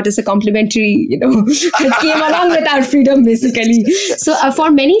that we got as a complimentary, that came along with our freedom basically. So for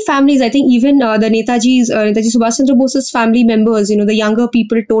many families, I think even the Netaji Subhash Chandra Bose's family members, the younger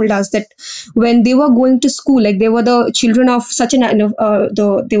people told us that when they were going to school, like they were the children of such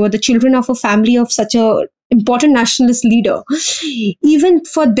they were the children of a family of such a important nationalist leader. Even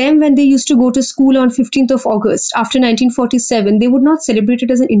for them, when they used to go to school on 15th of August after 1947, they would not celebrate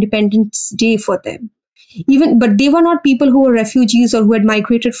it as an Independence Day for them. But they were not people who were refugees or who had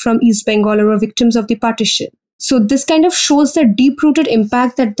migrated from East Bengal or were victims of the partition. So this kind of shows the deep-rooted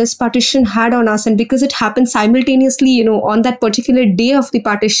impact that this partition had on us, and because it happened simultaneously, on that particular day of the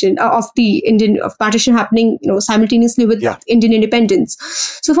partition, partition happening, simultaneously with Indian independence.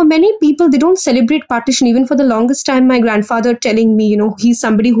 So for many people, they don't celebrate partition. Even for the longest time, my grandfather telling me, he's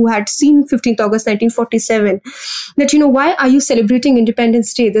somebody who had seen 15th August 1947, that, why are you celebrating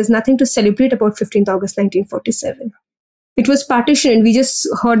Independence Day? There's nothing to celebrate about 15th August 1947. It was partition, and we just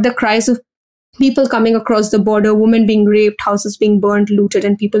heard the cries of people coming across the border, women being raped, houses being burned, looted,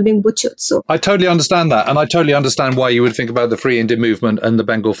 and people being butchered. So I totally understand that. And I totally understand why you would think about the Free India movement and the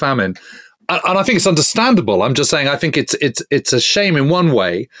Bengal famine. And I think it's understandable. I'm just saying, I think it's a shame in one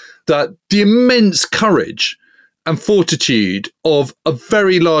way that the immense courage and fortitude of a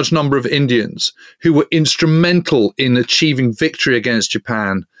very large number of Indians who were instrumental in achieving victory against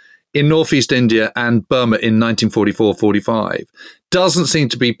Japan in Northeast India and Burma in 1944-45 doesn't seem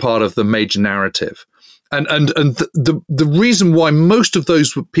to be part of the major narrative. And the reason why most of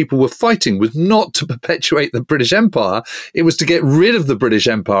those people were fighting was not to perpetuate the British Empire. It was to get rid of the British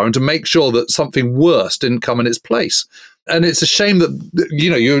Empire and to make sure that something worse didn't come in its place. And it's a shame that,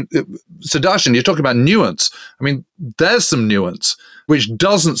 Sudarshan, you're talking about nuance. I mean, there's some nuance which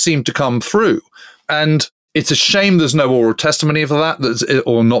doesn't seem to come through. And it's a shame there's no oral testimony of that,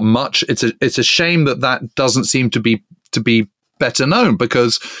 or not much. It's a shame that doesn't seem to be better known,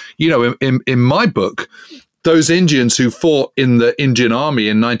 because, in my book, those Indians who fought in the Indian Army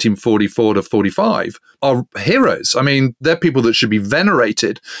in 1944 to 45 are heroes. I mean, they're people that should be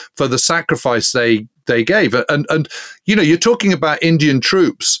venerated for the sacrifice they gave. And you're talking about Indian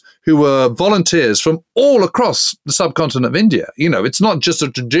troops who were volunteers from all across the subcontinent of India. It's not just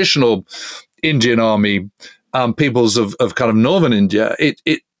a traditional Indian Army, peoples of kind of northern India.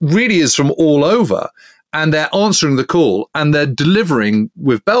 It really is from all over, and they're answering the call and they're delivering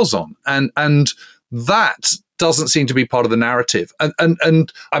with bells on, and that doesn't seem to be part of the narrative.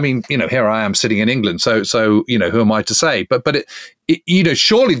 And I mean, here I am sitting in England, so who am I to say? But it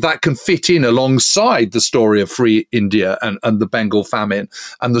surely that can fit in alongside the story of Free India and the Bengal famine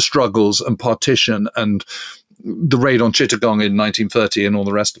and the struggles and partition and the raid on Chittagong in 1930 and all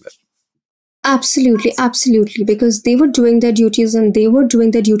the rest of it. Absolutely, because they were doing their duties, and they were doing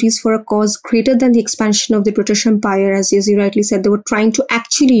their duties for a cause greater than the expansion of the British Empire. As you rightly said, they were trying to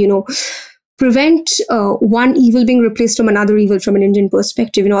actually, prevent one evil being replaced from another evil from an Indian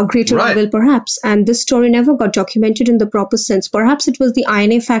perspective, a greater evil perhaps. And this story never got documented in the proper sense. Perhaps it was the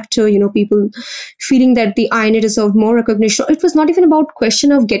INA factor, people feeling that the INA deserved more recognition. It was not even about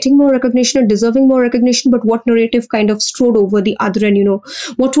question of getting more recognition or deserving more recognition, but what narrative kind of strode over the other, and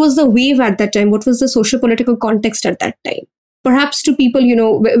what was the wave at that time? What was the socio-political context at that time? perhaps to people,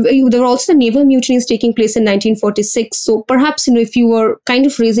 there were also the naval mutinies taking place in 1946. So perhaps, if you were kind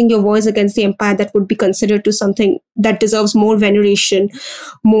of raising your voice against the empire, that would be considered to something that deserves more veneration,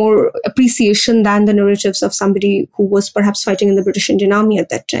 more appreciation than the narratives of somebody who was perhaps fighting in the British Indian Army at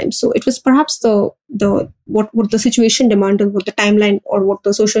that time. So it was perhaps what the situation demanded, what the timeline or what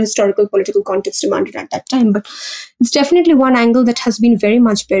the social, historical, political context demanded at that time. But it's definitely one angle that has been very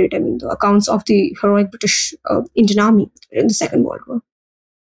much buried. I mean, the accounts of the heroic British Indian Army in the Second World War.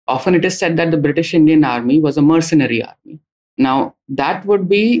 Often it is said that the British Indian Army was a mercenary army. Now, that would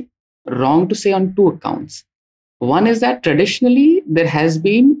be wrong to say on two accounts. One is that traditionally there has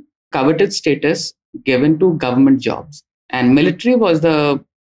been coveted status given to government jobs, and military was the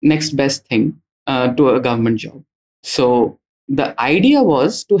next best thing to a government job. So the idea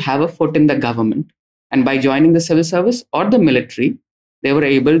was to have a foot in the government, and by joining the civil service or the military, they were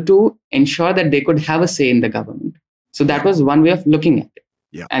able to ensure that they could have a say in the government. So that was one way of looking at it.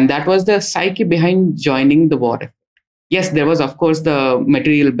 Yeah. And that was the psyche behind joining the war effort. Yes, there was, of course, the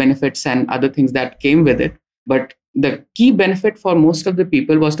material benefits and other things that came with it. But the key benefit for most of the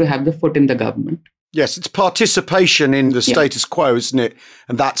people was to have the foot in the government. Yes, it's participation in the status quo, isn't it?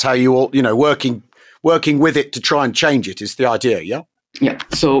 And that's how you all, working with it to try and change it is the idea, yeah? Yeah.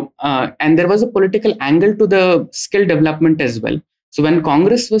 So, and there was a political angle to the skill development as well. So when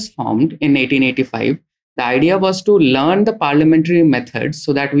Congress was formed in 1885, the idea was to learn the parliamentary methods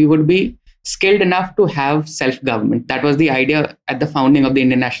so that we would be skilled enough to have self-government. That was the idea at the founding of the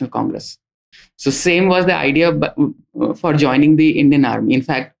Indian National Congress. So same was the idea for joining the Indian Army. In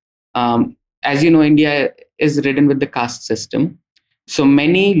fact, as you know, India is ridden with the caste system. So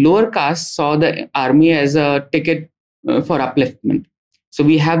many lower castes saw the army as a ticket for upliftment. So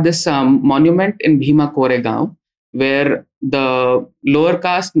we have this monument in Bhima Koregaon, where the lower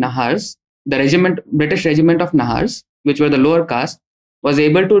caste Nahars, the British regiment of Nahars, which were the lower caste, was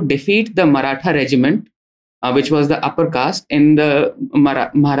able to defeat the Maratha regiment, which was the upper caste in the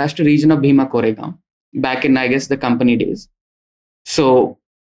Maharashtra region of Bhima Koregaon, back in, I guess, the company days. So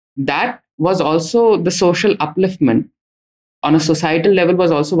that was also the social upliftment on a societal level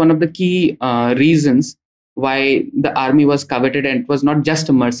was also one of the key reasons why the army was coveted, and it was not just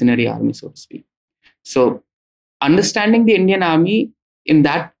a mercenary army, so to speak. So understanding the Indian Army in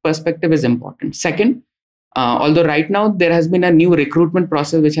that perspective is important. Second, although right now there has been a new recruitment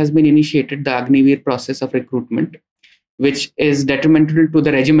process which has been initiated, the Agniveer process of recruitment, which is detrimental to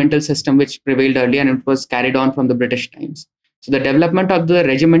the regimental system which prevailed earlier, and it was carried on from the British times. So the development of the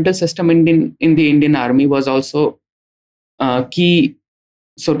regimental system in the Indian Army was also key,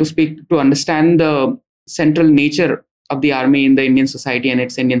 so to speak, to understand the central nature of the army in the Indian society and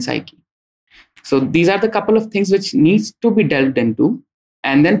its Indian psyche. So these are the couple of things which needs to be delved into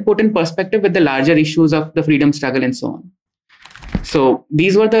and then put in perspective with the larger issues of the freedom struggle and so on. So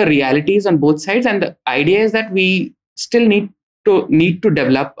these were the realities on both sides, and the idea is that we still need to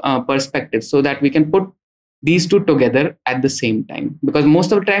develop perspectives so that we can put these two together at the same time. Because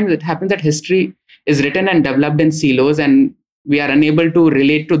most of the time it happens that history is written and developed in silos, and we are unable to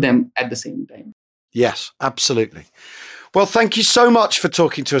relate to them at the same time. Yes, absolutely. Well, thank you so much for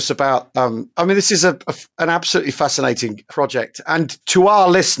talking to us about, this is an absolutely fascinating project. And to our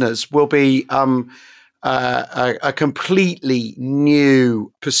listeners will be a completely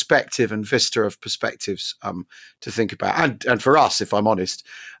new perspective and vista of perspectives to think about. And for us, if I'm honest.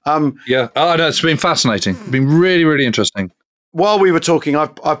 It's been fascinating. It's been really, really interesting. While we were talking,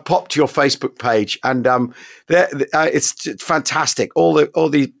 I've popped your Facebook page, and it's fantastic. All the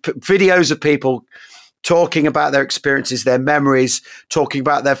videos of people talking about their experiences, their memories, talking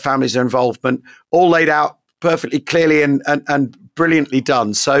about their families, their involvement, all laid out perfectly clearly and brilliantly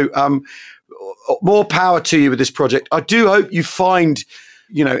done. So more power to you with this project. I do hope you find,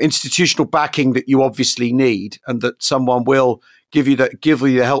 institutional backing that you obviously need, and that someone will give you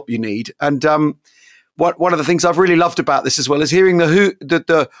the help you need. And one of the things I've really loved about this as well is hearing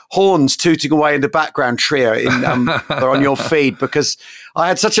the horns tooting away in the background trio on your feed, because I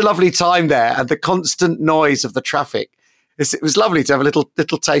had such a lovely time there, and the constant noise of the traffic. It was lovely to have a little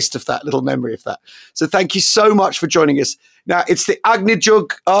taste of that, little memory of that. So thank you so much for joining us. Now, it's the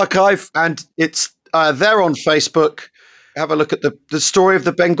Agnijog Archive, and it's there on Facebook. Have a look at the story of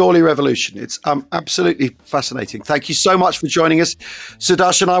the Bengali Revolution. It's absolutely fascinating. Thank you so much for joining us.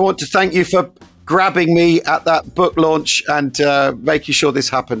 Sudarshan, I want to thank you for grabbing me at that book launch and making sure this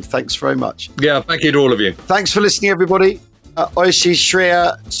happened. Thanks very much. Yeah, thank you to all of you. Thanks for listening, everybody. Oishi,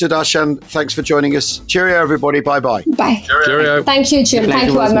 Shreya, Sudarshan, thanks for joining us. Cheerio, everybody. Bye-bye. Bye. Cheerio. Thank you, Jim.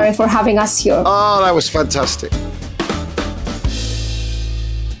 Thank you, Anne-Marie, for having us here. Oh, that was fantastic.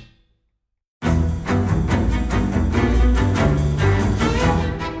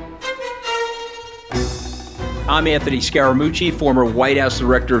 I'm Anthony Scaramucci, former White House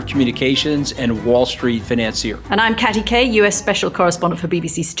Director of Communications and Wall Street financier. And I'm Katty Kay, US Special Correspondent for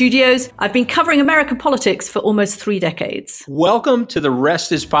BBC Studios. I've been covering American politics for almost 3 decades. Welcome to The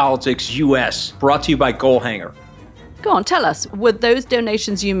Rest is Politics US, brought to you by Goalhanger. Go on, tell us, were those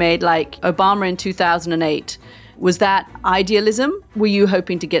donations you made, like Obama in 2008, was that idealism? Were you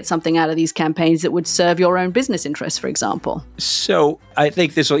hoping to get something out of these campaigns that would serve your own business interests, for example? So I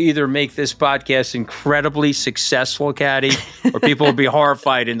think this will either make this podcast incredibly successful, Katty, or people will be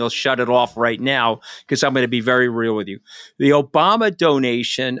horrified and they'll shut it off right now because I'm going to be very real with you. The Obama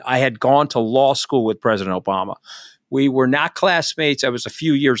donation, I had gone to law school with President Obama. We were not classmates. I was a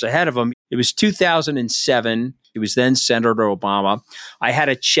few years ahead of him. It was 2007. He was then Senator Obama. I had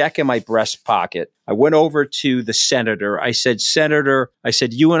a check in my breast pocket. I went over to the senator. I said, Senator,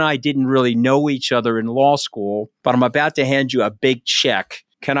 you and I didn't really know each other in law school, but I'm about to hand you a big check.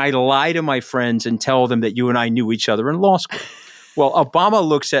 Can I lie to my friends and tell them that you and I knew each other in law school? Well, Obama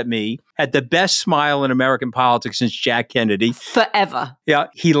looks at me, had the best smile in American politics since Jack Kennedy. Forever. Yeah.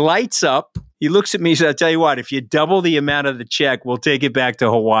 He lights up. He looks at me and says, I'll tell you what, if you double the amount of the check, we'll take it back to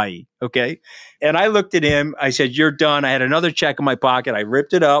Hawaii. Okay. And I looked at him. I said, you're done. I had another check in my pocket. I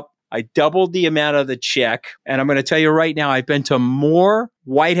ripped it up. I doubled the amount of the check. And I'm going to tell you right now, I've been to more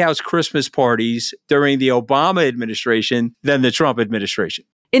White House Christmas parties during the Obama administration than the Trump administration.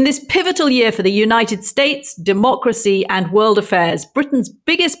 In this pivotal year for the United States, democracy, and world affairs, Britain's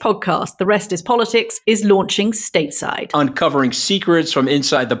biggest podcast, The Rest is Politics, is launching stateside. Uncovering secrets from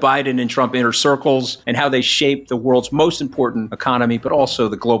inside the Biden and Trump inner circles and how they shape the world's most important economy, but also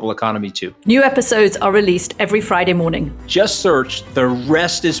the global economy too. New episodes are released every Friday morning. Just search The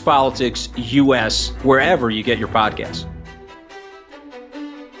Rest is Politics US wherever you get your podcasts.